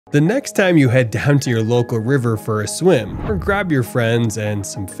The next time you head down to your local river for a swim, or grab your friends and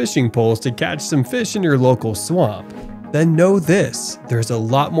some fishing poles to catch some fish in your local swamp, then know this: there's a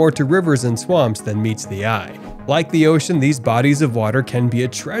lot more to rivers and swamps than meets the eye. Like the ocean, these bodies of water can be a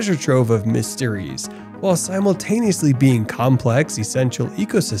treasure trove of mysteries, while simultaneously being complex, essential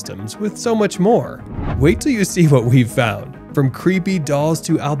ecosystems with so much more. Wait till you see what we've found. From creepy dolls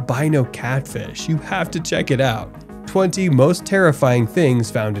to albino catfish, you have to check it out. 20 most terrifying things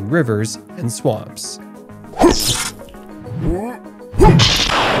found in rivers and swamps.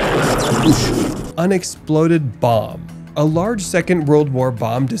 Unexploded bomb. A large Second World War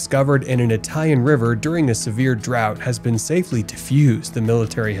bomb discovered in an Italian river during a severe drought has been safely defused, the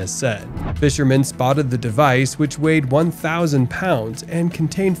military has said. Fishermen spotted the device, which weighed 1,000 pounds and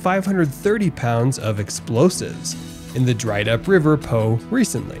contained 530 pounds of explosives, in the dried-up River Po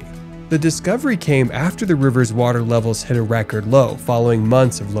recently. The discovery came after the river's water levels hit a record low following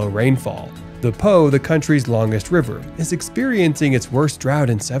months of low rainfall. The Po, the country's longest river, is experiencing its worst drought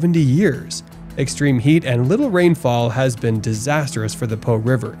in 70 years. Extreme heat and little rainfall has been disastrous for the Po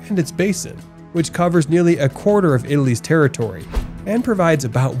River and its basin, which covers nearly a quarter of Italy's territory and provides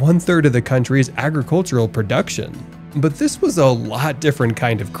about 1/3 of the country's agricultural production. But this was a lot different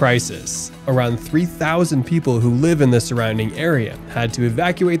kind of crisis. Around 3,000 people who live in the surrounding area had to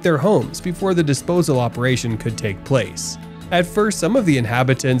evacuate their homes before the disposal operation could take place. At first, some of the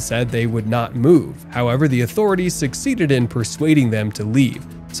inhabitants said they would not move. However, the authorities succeeded in persuading them to leave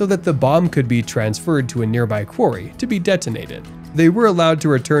so that the bomb could be transferred to a nearby quarry to be detonated. They were allowed to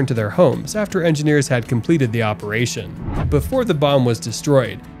return to their homes after engineers had completed the operation. Before the bomb was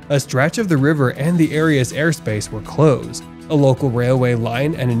destroyed, a stretch of the river and the area's airspace were closed. A local railway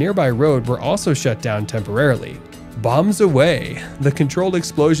line and a nearby road were also shut down temporarily. Bombs away! The controlled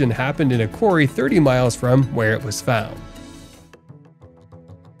explosion happened in a quarry 30 miles from where it was found.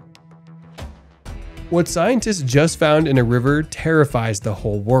 What scientists just found in a river terrifies the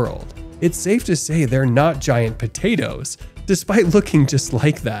whole world. It's safe to say they're not giant potatoes, despite looking just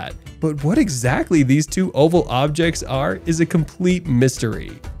like that. But what exactly these two oval objects are is a complete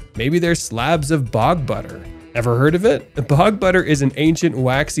mystery. Maybe they're slabs of bog butter. Ever heard of it? Bog butter is an ancient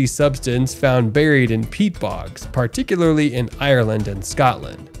waxy substance found buried in peat bogs, particularly in Ireland and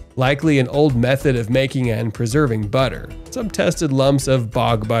Scotland. Likely an old method of making and preserving butter. Some tested lumps of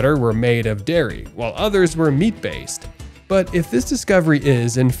bog butter were made of dairy, while others were meat-based. But if this discovery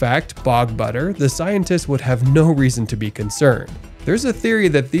is, in fact, bog butter, the scientists would have no reason to be concerned. There's a theory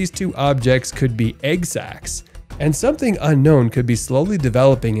that these two objects could be egg sacs, and something unknown could be slowly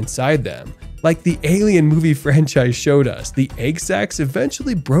developing inside them. Like the Alien movie franchise showed us, the egg sacs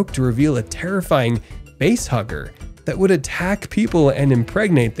eventually broke to reveal a terrifying face hugger that would attack people and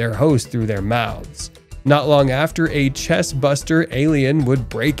impregnate their host through their mouths. Not long after, a chest-buster alien would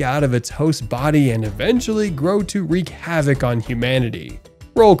break out of its host's body and eventually grow to wreak havoc on humanity.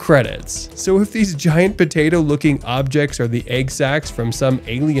 Roll credits. So if these giant potato-looking objects are the egg sacs from some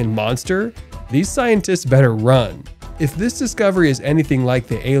alien monster, these scientists better run. If this discovery is anything like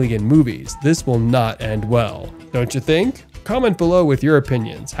the Alien movies, this will not end well. Don't you think? Comment below with your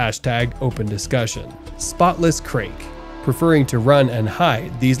opinions. #open discussion. Spotless crake. Preferring to run and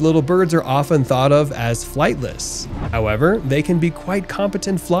hide, these little birds are often thought of as flightless. However, they can be quite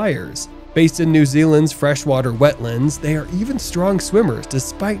competent flyers. Based in New Zealand's freshwater wetlands, they are even strong swimmers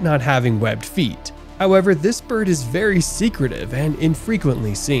despite not having webbed feet. However, this bird is very secretive and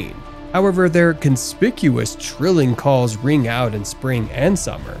infrequently seen. However, their conspicuous trilling calls ring out in spring and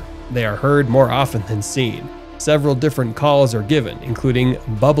summer. They are heard more often than seen. Several different calls are given, including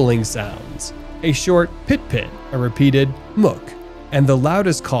bubbling sounds, a short pit-pit, a repeated mook, and the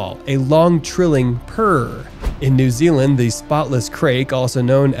loudest call, a long trilling purr. In New Zealand, the spotless crake, also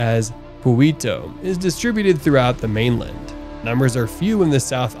known as puito, is distributed throughout the mainland. Numbers are few in the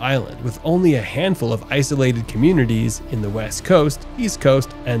South Island, with only a handful of isolated communities in the West Coast, East Coast,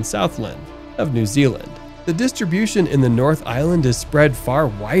 and Southland of New Zealand. The distribution in the North Island is spread far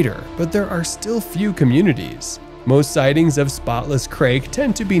wider, but there are still few communities. Most sightings of spotless crake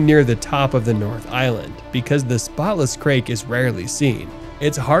tend to be near the top of the North Island, because the spotless crake is rarely seen.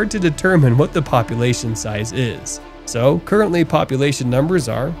 It's hard to determine what the population size is, so currently population numbers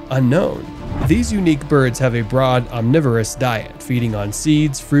are unknown. These unique birds have a broad omnivorous diet, feeding on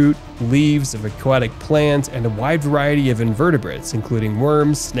seeds, fruit, leaves of aquatic plants, and a wide variety of invertebrates, including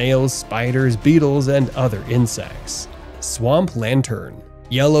worms, snails, spiders, beetles, and other insects. Swamp lantern.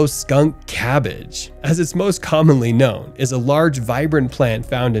 Yellow skunk cabbage, as it's most commonly known, is a large, vibrant plant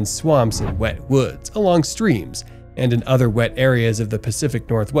found in swamps and wet woods, along streams, and in other wet areas of the Pacific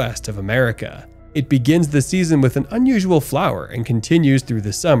Northwest of America. It begins the season with an unusual flower and continues through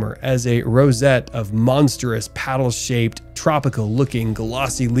the summer as a rosette of monstrous paddle-shaped, tropical-looking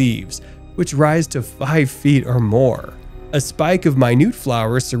glossy leaves, which rise to 5 feet or more. A spike of minute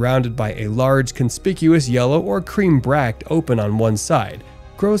flowers surrounded by a large, conspicuous yellow or cream bract open on one side,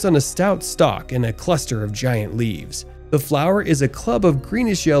 grows on a stout stalk in a cluster of giant leaves. The flower is a club of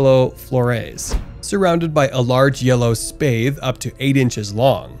greenish-yellow flores, surrounded by a large yellow spathe up to 8 inches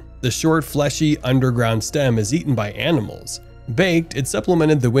long. The short, fleshy, underground stem is eaten by animals. Baked, it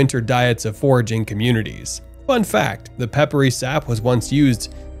supplemented the winter diets of foraging communities. Fun fact, the peppery sap was once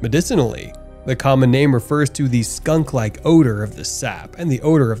used medicinally. The common name refers to the skunk-like odor of the sap and the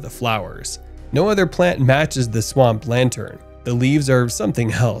odor of the flowers. No other plant matches the swamp lantern. The leaves are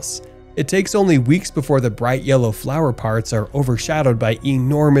something else. It takes only weeks before the bright yellow flower parts are overshadowed by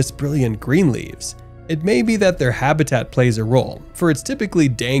enormous, brilliant green leaves. It may be that their habitat plays a role, for it's typically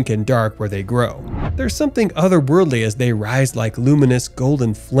dank and dark where they grow. There's something otherworldly as they rise like luminous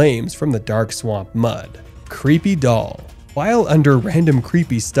golden flames from the dark swamp mud. Creepy doll. File under random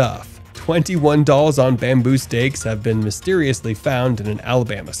creepy stuff. 21 dolls on bamboo stakes have been mysteriously found in an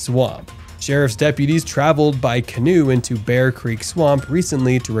Alabama swamp. Sheriff's deputies traveled by canoe into Bear Creek Swamp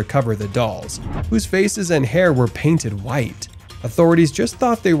recently to recover the dolls, whose faces and hair were painted white. Authorities just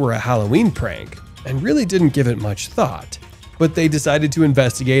thought they were a Halloween prank, and really didn't give it much thought. But they decided to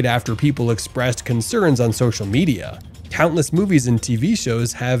investigate after people expressed concerns on social media. Countless movies and TV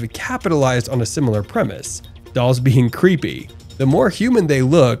shows have capitalized on a similar premise, dolls being creepy. The more human they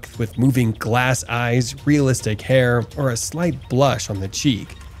look, with moving glass eyes, realistic hair, or a slight blush on the cheek,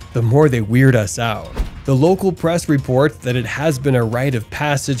 the more they weird us out. The local press reports that it has been a rite of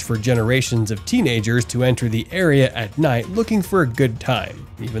passage for generations of teenagers to enter the area at night looking for a good time,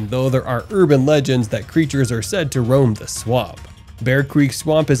 even though there are urban legends that creatures are said to roam the swamp. Bear Creek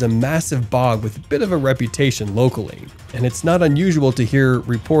Swamp is a massive bog with a bit of a reputation locally, and it's not unusual to hear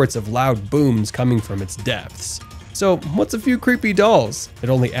reports of loud booms coming from its depths. So what's a few creepy dolls? It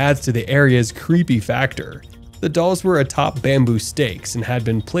only adds to the area's creepy factor. The dolls were atop bamboo stakes and had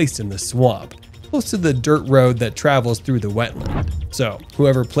been placed in the swamp, close to the dirt road that travels through the wetland. So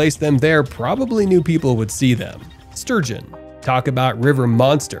whoever placed them there probably knew people would see them. Sturgeon. Talk about river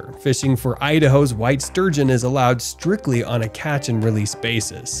monster. Fishing for Idaho's white sturgeon is allowed strictly on a catch and release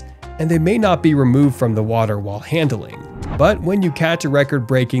basis, and they may not be removed from the water while handling. But when you catch a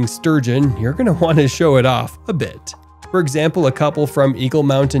record-breaking sturgeon, you're going to want to show it off a bit. For example, a couple from Eagle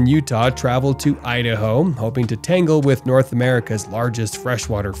Mountain, Utah traveled to Idaho, hoping to tangle with North America's largest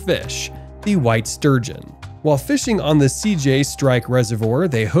freshwater fish, the white sturgeon. While fishing on the CJ Strike Reservoir,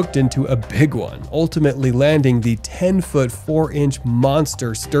 they hooked into a big one, ultimately landing the 10-foot 4-inch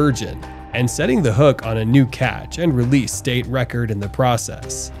monster sturgeon and setting the hook on a new catch and release state record in the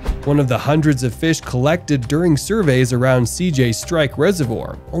process. One of the hundreds of fish collected during surveys around CJ Strike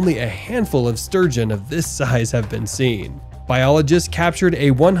Reservoir, only a handful of sturgeon of this size have been seen. Biologists captured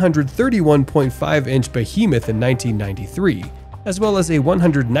a 131.5-inch behemoth in 1993, as well as a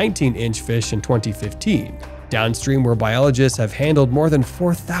 119-inch fish in 2015. Downstream, where biologists have handled more than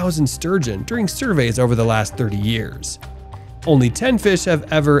 4,000 sturgeon during surveys over the last 30 years. Only 10 fish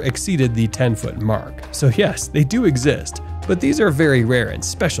have ever exceeded the 10-foot mark, so yes, they do exist, but these are very rare and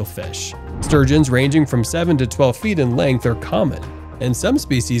special fish. Sturgeons ranging from 7 to 12 feet in length are common, and some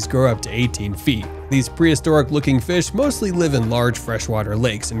species grow up to 18 feet. These prehistoric-looking fish mostly live in large freshwater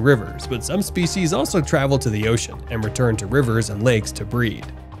lakes and rivers, but some species also travel to the ocean and return to rivers and lakes to breed.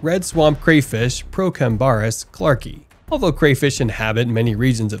 Red swamp crayfish, Procambarus clarkii. Although crayfish inhabit many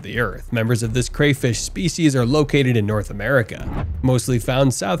regions of the earth, members of this crayfish species are located in North America, mostly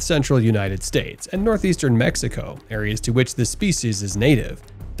found south-central United States and northeastern Mexico, areas to which this species is native.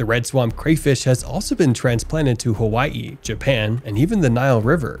 The red swamp crayfish has also been transplanted to Hawaii, Japan, and even the Nile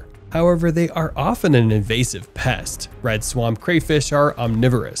River. However, they are often an invasive pest. Red swamp crayfish are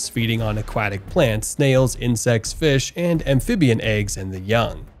omnivorous, feeding on aquatic plants, snails, insects, fish, and amphibian eggs and the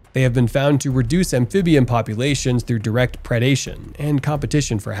young. They have been found to reduce amphibian populations through direct predation and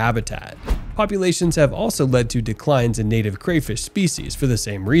competition for habitat. Populations have also led to declines in native crayfish species for the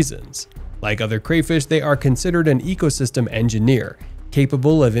same reasons. Like other crayfish, they are considered an ecosystem engineer,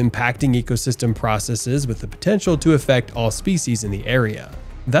 capable of impacting ecosystem processes with the potential to affect all species in the area.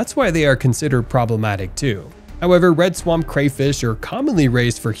 That's why they are considered problematic too. However, red swamp crayfish are commonly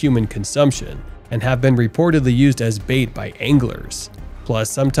raised for human consumption and have been reportedly used as bait by anglers.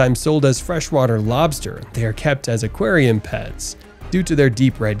 Plus, sometimes sold as freshwater lobster, they are kept as aquarium pets due to their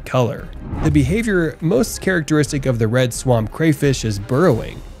deep red color. The behavior most characteristic of the red swamp crayfish is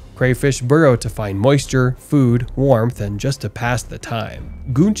burrowing. Crayfish burrow to find moisture, food, warmth, and just to pass the time.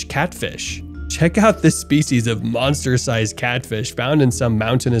 Goonch catfish. Check out this species of monster-sized catfish found in some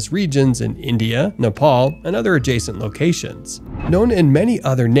mountainous regions in India, Nepal, and other adjacent locations. Known in many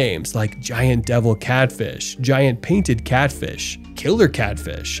other names like giant devil catfish, giant painted catfish, killer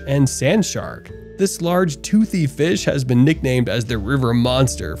catfish, and sand shark, this large toothy fish has been nicknamed as the river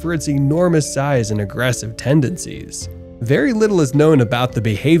monster for its enormous size and aggressive tendencies. Very little is known about the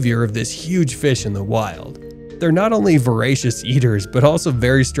behavior of this huge fish in the wild. They're not only voracious eaters, but also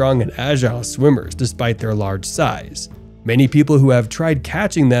very strong and agile swimmers despite their large size. Many people who have tried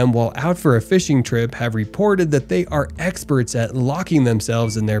catching them while out for a fishing trip have reported that they are experts at locking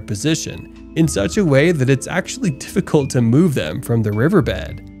themselves in their position in such a way that it's actually difficult to move them from the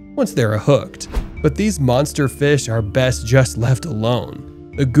riverbed once they're hooked. But these monster fish are best just left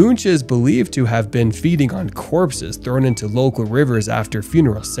alone. The goonch is believed to have been feeding on corpses thrown into local rivers after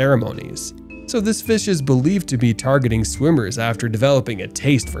funeral ceremonies. So this fish is believed to be targeting swimmers after developing a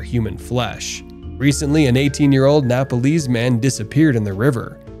taste for human flesh. Recently, an 18-year-old Nepalese man disappeared in the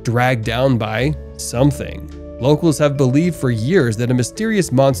river, dragged down by something. Locals have believed for years that a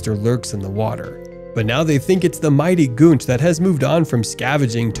mysterious monster lurks in the water, but now they think it's the mighty goonch that has moved on from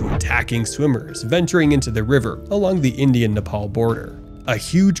scavenging to attacking swimmers venturing into the river along the Indian-Nepal border. A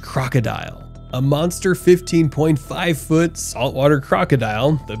huge crocodile. A monster 15.5-foot saltwater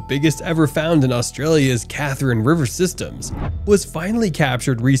crocodile, the biggest ever found in Australia's Katherine River systems, was finally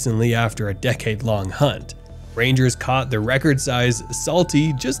captured recently after a decade-long hunt. Rangers caught the record-size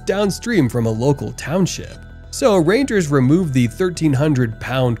salty just downstream from a local township. So rangers removed the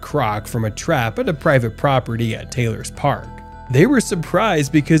 1,300-pound croc from a trap at a private property at Taylor's Park. They were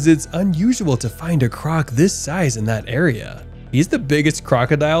surprised because it's unusual to find a croc this size in that area. He's the biggest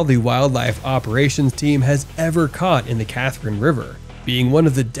crocodile the wildlife operations team has ever caught in the Katherine River, being one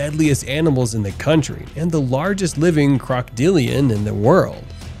of the deadliest animals in the country and the largest living crocodilian in the world.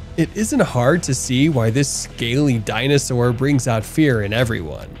 It isn't hard to see why this scaly dinosaur brings out fear in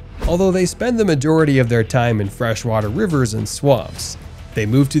everyone. Although they spend the majority of their time in freshwater rivers and swamps, they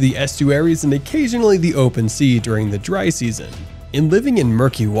move to the estuaries and occasionally the open sea during the dry season. In living in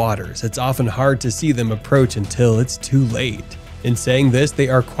murky waters, it's often hard to see them approach until it's too late. In saying this, they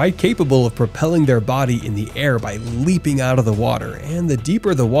are quite capable of propelling their body in the air by leaping out of the water, and the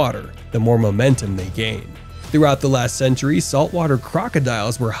deeper the water, the more momentum they gain. Throughout the last century, saltwater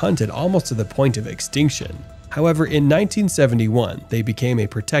crocodiles were hunted almost to the point of extinction. However, in 1971, they became a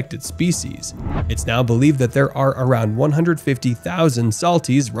protected species. It's now believed that there are around 150,000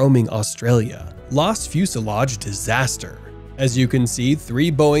 salties roaming Australia. Lost fuselage disaster. As you can see,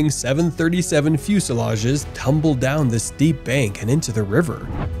 3 Boeing 737 fuselages tumbled down the steep bank and into the river.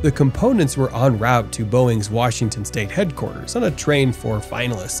 The components were en route to Boeing's Washington State headquarters on a train for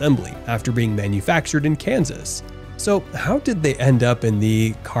final assembly after being manufactured in Kansas. So how did they end up in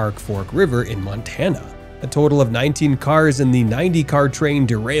the Kark Fork River in Montana? A total of 19 cars in the 90-car train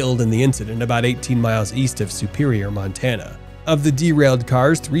derailed in the incident about 18 miles east of Superior, Montana. Of the derailed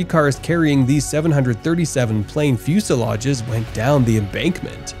cars, 3 cars carrying these 737 plane fuselages went down the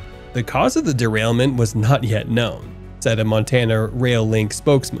embankment. The cause of the derailment was not yet known, said a Montana Rail Link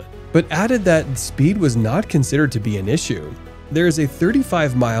spokesman, but added that speed was not considered to be an issue. There is a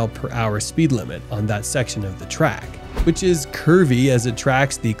 35-mile-per-hour speed limit on that section of the track, which is curvy as it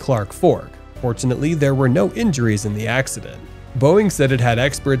tracks the Clark Fork. Fortunately, there were no injuries in the accident. Boeing said it had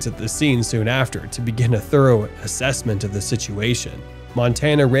experts at the scene soon after to begin a thorough assessment of the situation.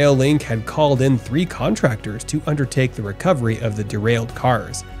 Montana Rail Link had called in 3 contractors to undertake the recovery of the derailed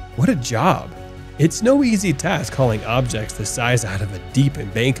cars. What a job! It's no easy task hauling objects this size out of a deep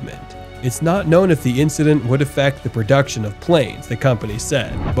embankment. It's not known if the incident would affect the production of planes, the company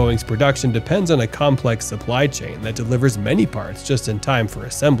said. Boeing's production depends on a complex supply chain that delivers many parts just in time for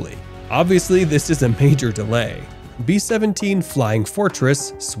assembly. Obviously, this is a major delay. B-17 Flying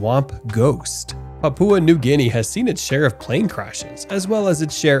Fortress Swamp Ghost. Papua New Guinea has seen its share of plane crashes, as well as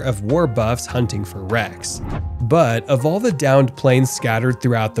its share of war buffs hunting for wrecks. But of all the downed planes scattered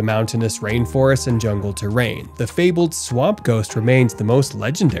throughout the mountainous rainforest and jungle terrain, the fabled Swamp Ghost remains the most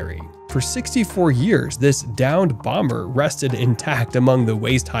legendary. For 64 years, this downed bomber rested intact among the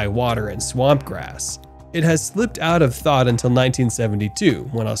waist-high water and swamp grass. It has slipped out of thought until 1972,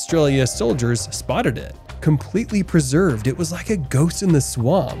 when Australia's soldiers spotted it. Completely preserved, it was like a ghost in the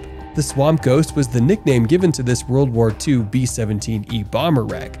swamp. The Swamp Ghost was the nickname given to this World War II B-17E bomber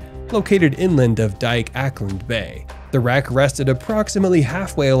wreck, located inland of Dyke Auckland Bay. The wreck rested approximately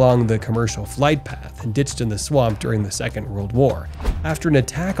halfway along the commercial flight path and ditched in the swamp during the Second World War, after an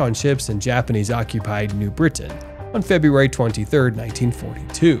attack on ships in Japanese-occupied New Britain on February 23,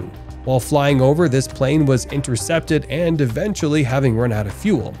 1942. While flying over, this plane was intercepted and eventually, having run out of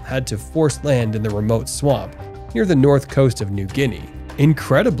fuel, had to force land in the remote swamp near the north coast of New Guinea.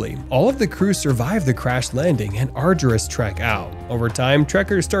 Incredibly, all of the crew survived the crash landing and arduous trek out. Over time,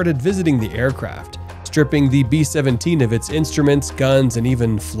 trekkers started visiting the aircraft, stripping the B-17 of its instruments, guns, and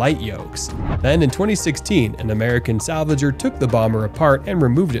even flight yokes. Then in 2016, an American salvager took the bomber apart and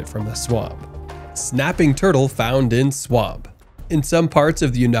removed it from the swamp. Snapping turtle found in swamp. In some parts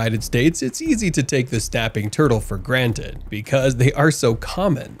of the United States, it's easy to take the snapping turtle for granted because they are so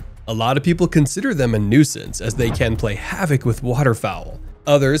common. A lot of people consider them a nuisance as they can play havoc with waterfowl.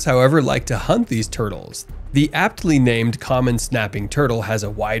 Others, however, like to hunt these turtles. The aptly named common snapping turtle has a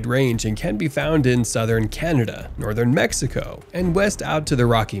wide range and can be found in southern Canada, northern Mexico, and west out to the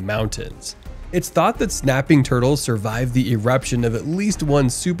Rocky Mountains. It's thought that snapping turtles survived the eruption of at least one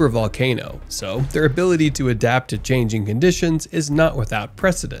supervolcano, so their ability to adapt to changing conditions is not without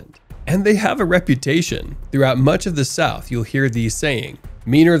precedent. And they have a reputation. Throughout much of the South, you'll hear the saying,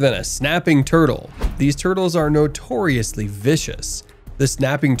 "meaner than a snapping turtle." These turtles are notoriously vicious. The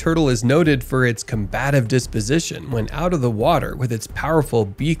snapping turtle is noted for its combative disposition when out of the water with its powerful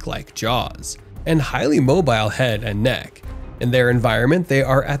beak-like jaws and highly mobile head and neck. In their environment, they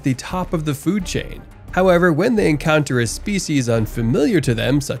are at the top of the food chain. However, when they encounter a species unfamiliar to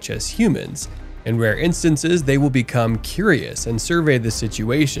them, such as humans, in rare instances they will become curious and survey the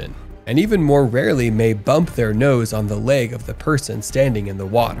situation, and even more rarely may bump their nose on the leg of the person standing in the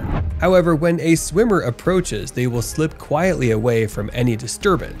water. However, when a swimmer approaches, they will slip quietly away from any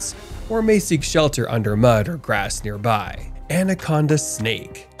disturbance, or may seek shelter under mud or grass nearby. Anaconda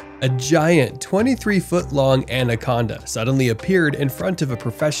snake. A giant 23-foot-long anaconda suddenly appeared in front of a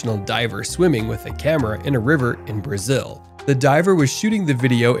professional diver swimming with a camera in a river in Brazil. The diver was shooting the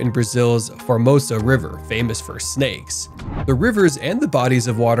video in Brazil's Formosa River, famous for snakes. The rivers and the bodies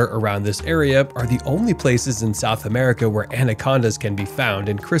of water around this area are the only places in South America where anacondas can be found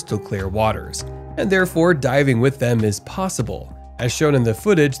in crystal clear waters, and therefore diving with them is possible. As shown in the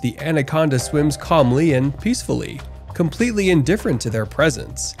footage, the anaconda swims calmly and peacefully, completely indifferent to their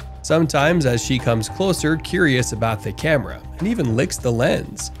presence. Sometimes, as she comes closer, curious about the camera, and even licks the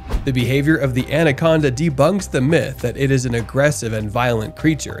lens. The behavior of the anaconda debunks the myth that it is an aggressive and violent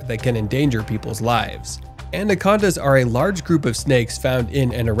creature that can endanger people's lives. Anacondas are a large group of snakes found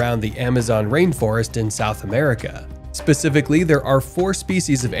in and around the Amazon rainforest in South America. Specifically, there are 4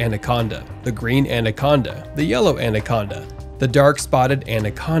 species of anaconda: the green anaconda, the yellow anaconda, the dark spotted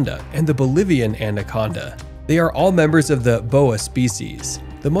anaconda, and the Bolivian anaconda. They are all members of the boa species.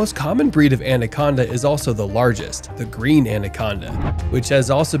 The most common breed of anaconda is also the largest, the green anaconda, which has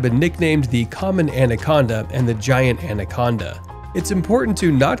also been nicknamed the common anaconda and the giant anaconda. It's important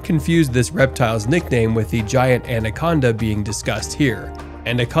to not confuse this reptile's nickname with the giant anaconda being discussed here.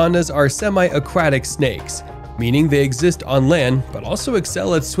 Anacondas are semi-aquatic snakes, meaning they exist on land but also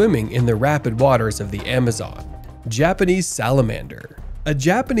excel at swimming in the rapid waters of the Amazon. Japanese salamander. A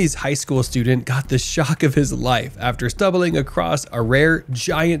Japanese high school student got the shock of his life after stumbling across a rare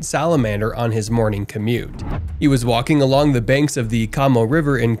giant salamander on his morning commute. He was walking along the banks of the Kamo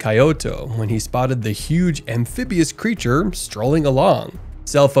River in Kyoto when he spotted the huge amphibious creature strolling along.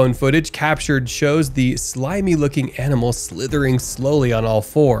 Cell phone footage captured shows the slimy-looking animal slithering slowly on all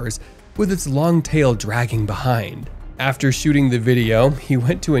fours, with its long tail dragging behind. After shooting the video, he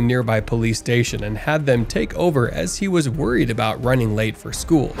went to a nearby police station and had them take over as he was worried about running late for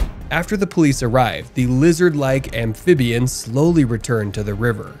school. After the police arrived, the lizard-like amphibian slowly returned to the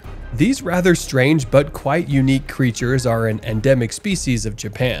river. These rather strange but quite unique creatures are an endemic species of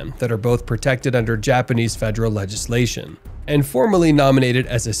Japan that are both protected under Japanese federal legislation and formally nominated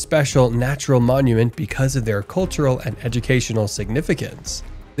as a special natural monument because of their cultural and educational significance.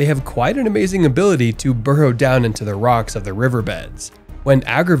 They have quite an amazing ability to burrow down into the rocks of the riverbeds. When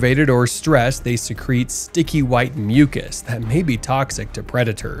aggravated or stressed, they secrete sticky white mucus that may be toxic to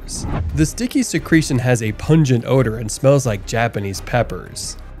predators. The sticky secretion has a pungent odor and smells like Japanese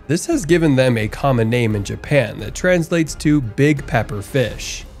peppers. This has given them a common name in Japan that translates to big pepper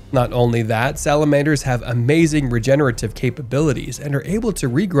fish. Not only that, salamanders have amazing regenerative capabilities and are able to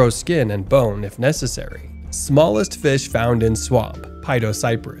regrow skin and bone if necessary. Smallest fish found in swamp,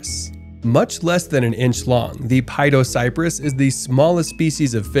 Pidocyprus. Much less than an inch long, the Pidocyprus is the smallest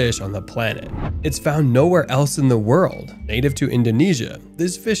species of fish on the planet. It's found nowhere else in the world. Native to Indonesia,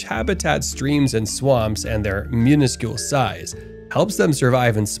 this fish habitats streams and swamps, and their minuscule size helps them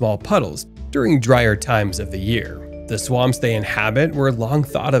survive in small puddles during drier times of the year. The swamps they inhabit were long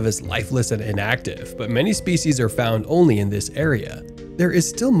thought of as lifeless and inactive, but many species are found only in this area. There is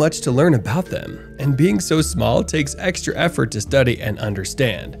still much to learn about them, and being so small takes extra effort to study and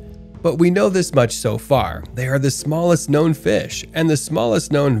understand. But we know this much so far: they are the smallest known fish and the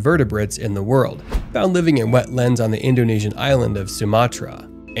smallest known vertebrates in the world, found living in wetlands on the Indonesian island of Sumatra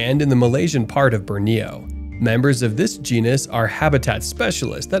and in the Malaysian part of Borneo. Members of this genus are habitat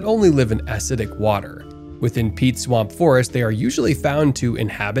specialists that only live in acidic water. Within peat swamp forest, they are usually found to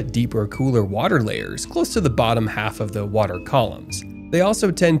inhabit deeper, cooler water layers close to the bottom half of the water columns. They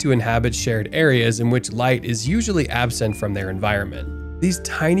also tend to inhabit shared areas in which light is usually absent from their environment. These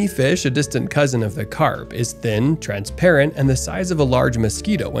tiny fish, a distant cousin of the carp, is thin, transparent, and the size of a large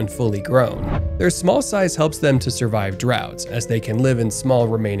mosquito when fully grown. Their small size helps them to survive droughts, as they can live in small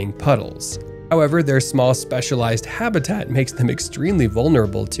remaining puddles. However, their small specialized habitat makes them extremely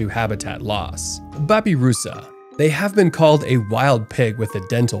vulnerable to habitat loss. Babirusa. They have been called a wild pig with a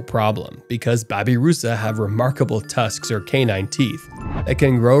dental problem because babirusa have remarkable tusks or canine teeth that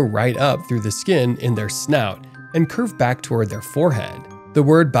can grow right up through the skin in their snout and curve back toward their forehead. The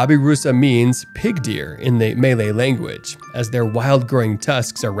word babirusa means pig deer in the Malay language, as their wild-growing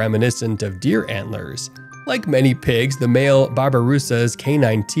tusks are reminiscent of deer antlers. Like many pigs, the male babirusa's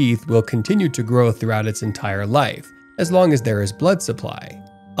canine teeth will continue to grow throughout its entire life, as long as there is blood supply.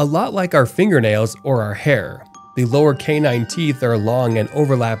 A lot like our fingernails or our hair, the lower canine teeth are long and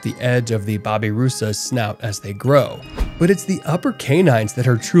overlap the edge of the babirusa's snout as they grow, but it's the upper canines that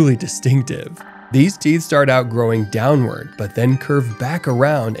are truly distinctive. These teeth start out growing downward, but then curve back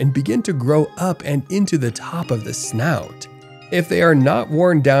around and begin to grow up and into the top of the snout. If they are not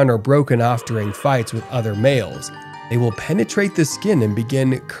worn down or broken off during fights with other males, they will penetrate the skin and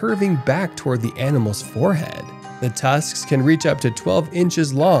begin curving back toward the animal's forehead. The tusks can reach up to 12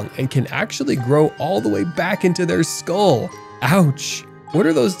 inches long and can actually grow all the way back into their skull. Ouch! What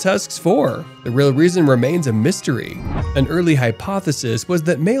are those tusks for? The real reason remains a mystery. An early hypothesis was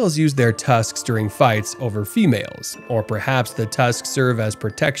that males use their tusks during fights over females, or perhaps the tusks serve as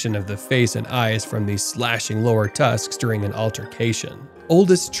protection of the face and eyes from the slashing lower tusks during an altercation.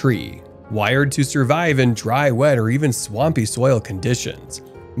 Oldest tree. Wired to survive in dry, wet, or even swampy soil conditions.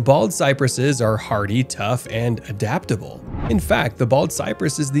 Bald cypresses are hardy, tough, and adaptable. In fact, the bald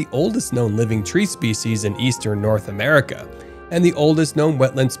cypress is the oldest known living tree species in eastern North America, and the oldest known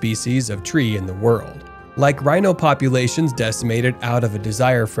wetland species of tree in the world. Like rhino populations decimated out of a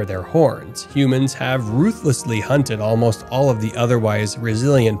desire for their horns, humans have ruthlessly hunted almost all of the otherwise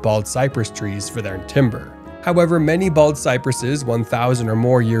resilient bald cypress trees for their timber. However, many bald cypresses 1,000 or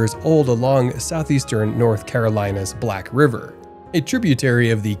more years old along southeastern North Carolina's Black River, a tributary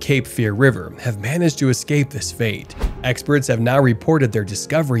of the Cape Fear River, have managed to escape this fate. Experts have now reported their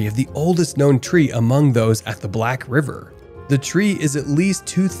discovery of the oldest known tree among those at the Black River. The tree is at least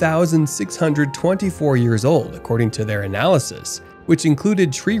 2,624 years old, according to their analysis, which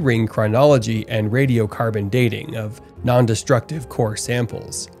included tree ring chronology and radiocarbon dating of non-destructive core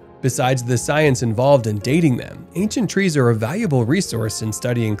samples. Besides the science involved in dating them, ancient trees are a valuable resource in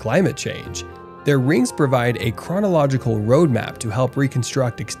studying climate change. Their rings provide a chronological roadmap to help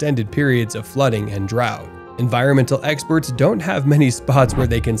reconstruct extended periods of flooding and drought. Environmental experts don't have many spots where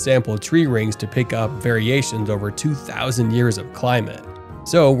they can sample tree rings to pick up variations over 2,000 years of climate.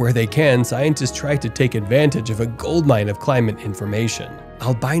 So, where they can, scientists try to take advantage of a goldmine of climate information.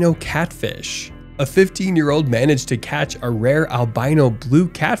 Albino catfish. A 15-year-old managed to catch a rare albino blue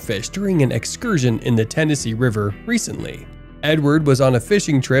catfish during an excursion in the Tennessee River recently. Edward was on a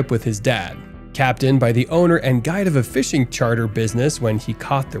fishing trip with his dad, captained by the owner and guide of a fishing charter business when he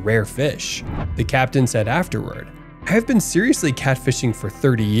caught the rare fish. The captain said afterward, "I have been seriously catfishing for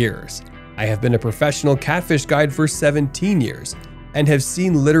 30 years. I have been a professional catfish guide for 17 years and have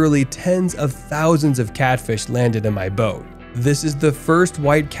seen literally tens of thousands of catfish landed in my boat. This is the first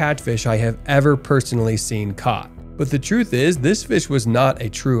white catfish I have ever personally seen caught." But the truth is, this fish was not a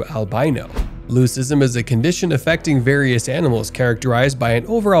true albino. Leucism is a condition affecting various animals characterized by an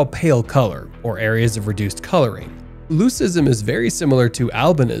overall pale color, or areas of reduced coloring. Leucism is very similar to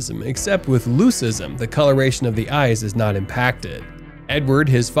albinism, except with leucism, the coloration of the eyes is not impacted. Edward,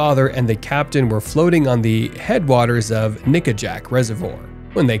 his father, and the captain were floating on the headwaters of Nickajack Reservoir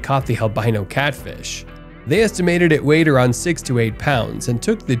when they caught the albino catfish. They estimated it weighed around 6 to 8 pounds and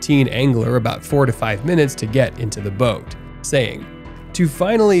took the teen angler about 4 to 5 minutes to get into the boat, saying, "To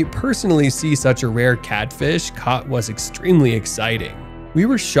finally personally see such a rare catfish caught was extremely exciting. We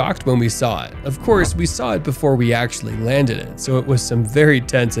were shocked when we saw it. Of course, we saw it before we actually landed it, so it was some very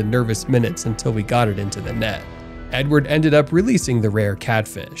tense and nervous minutes until we got it into the net." Edward ended up releasing the rare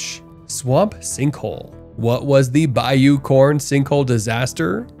catfish. Swamp sinkhole. What was the Bayou Corn sinkhole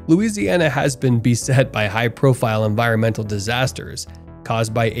disaster? Louisiana has been beset by high-profile environmental disasters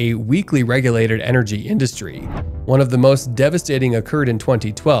caused by a weakly regulated energy industry. One of the most devastating occurred in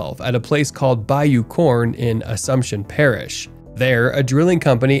 2012 at a place called Bayou Corn in Assumption Parish. There, a drilling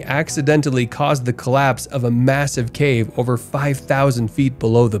company accidentally caused the collapse of a massive cave over 5,000 feet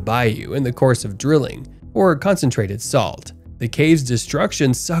below the bayou in the course of drilling for concentrated salt. The cave's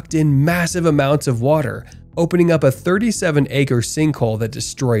destruction sucked in massive amounts of water, opening up a 37-acre sinkhole that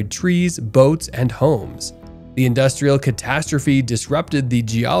destroyed trees, boats, and homes. The industrial catastrophe disrupted the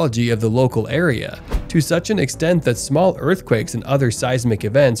geology of the local area to such an extent that small earthquakes and other seismic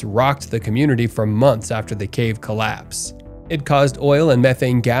events rocked the community for months after the cave collapse. It caused oil and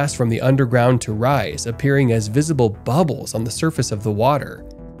methane gas from the underground to rise, appearing as visible bubbles on the surface of the water.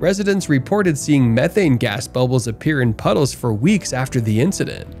 Residents reported seeing methane gas bubbles appear in puddles for weeks after the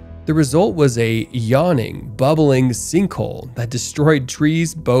incident. The result was a yawning, bubbling sinkhole that destroyed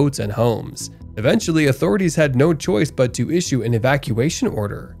trees, boats, and homes. Eventually, authorities had no choice but to issue an evacuation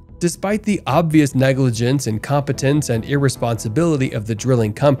order. Despite the obvious negligence, incompetence, and irresponsibility of the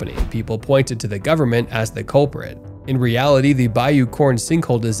drilling company, people pointed to the government as the culprit. In reality, the Bayou Corn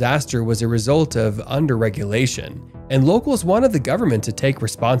sinkhole disaster was a result of underregulation, and locals wanted the government to take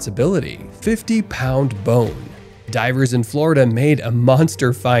responsibility. 50-pound bone. Divers in Florida made a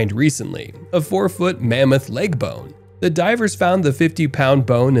monster find recently, a 4-foot mammoth leg bone. The divers found the 50-pound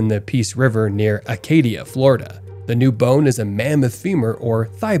bone in the Peace River near Acadia, Florida. The new bone is a mammoth femur or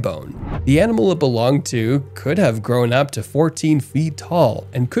thigh bone. The animal it belonged to could have grown up to 14 feet tall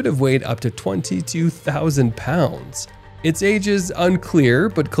and could have weighed up to 22,000 pounds. Its age is unclear,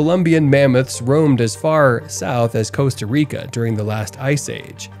 but Columbian mammoths roamed as far south as Costa Rica during the last ice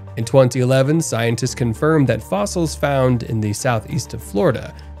age. In 2011, scientists confirmed that fossils found in the southeast of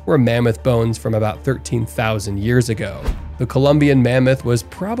Florida were mammoth bones from about 13,000 years ago. The Columbian mammoth was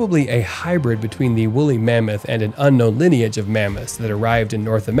probably a hybrid between the woolly mammoth and an unknown lineage of mammoths that arrived in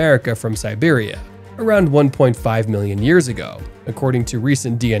North America from Siberia around 1.5 million years ago, according to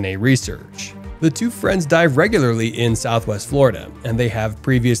recent DNA research. The two friends dive regularly in Southwest Florida, and they have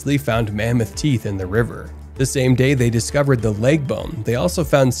previously found mammoth teeth in the river. The same day they discovered the leg bone, they also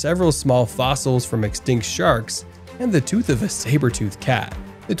found several small fossils from extinct sharks and the tooth of a saber-toothed cat,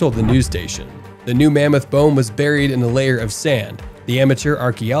 they told the news station. The new mammoth bone was buried in a layer of sand. The amateur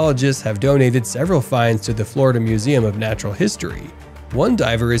archaeologists have donated several finds to the Florida Museum of Natural History. One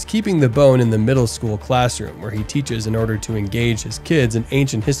diver is keeping the bone in the middle school classroom where he teaches in order to engage his kids in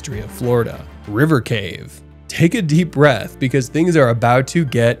ancient history of Florida. River cave. Take a deep breath because things are about to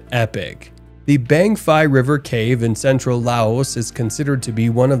get epic. The Bang Phai River Cave in central Laos is considered to be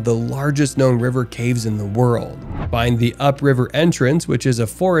one of the largest known river caves in the world. Find the upriver entrance, which is a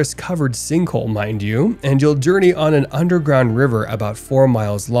forest-covered sinkhole, mind you, and you'll journey on an underground river about 4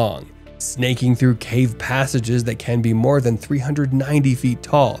 miles long, snaking through cave passages that can be more than 390 feet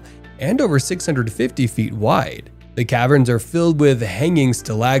tall and over 650 feet wide. The caverns are filled with hanging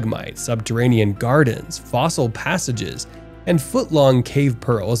stalagmites, subterranean gardens, fossil passages, and foot-long cave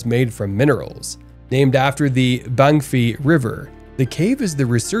pearls made from minerals. Named after the Bang Phai River, the cave is the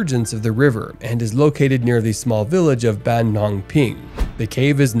resurgence of the river and is located near the small village of Ban Nong Ping. The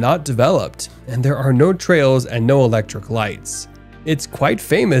cave is not developed, and there are no trails and no electric lights. It's quite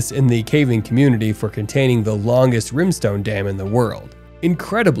famous in the caving community for containing the longest rimstone dam in the world.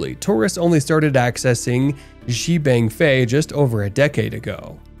 Incredibly, tourists only started accessing Bang Phai just over a decade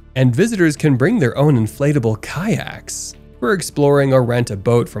ago, and visitors can bring their own inflatable kayaks for exploring or rent a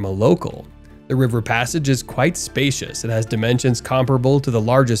boat from a local. The river passage is quite spacious and has dimensions comparable to the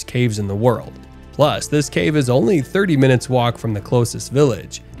largest caves in the world. Plus, this cave is only 30 minutes walk from the closest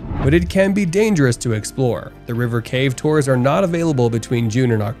village, but it can be dangerous to explore. The river cave tours are not available between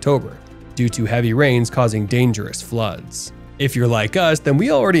June and October due to heavy rains causing dangerous floods. If you're like us, then we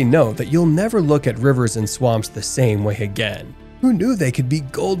already know that you'll never look at rivers and swamps the same way again. Who knew they could be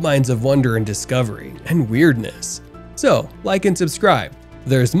gold mines of wonder and discovery and weirdness? So, like and subscribe.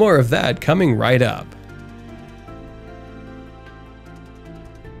 There's more of that coming right up.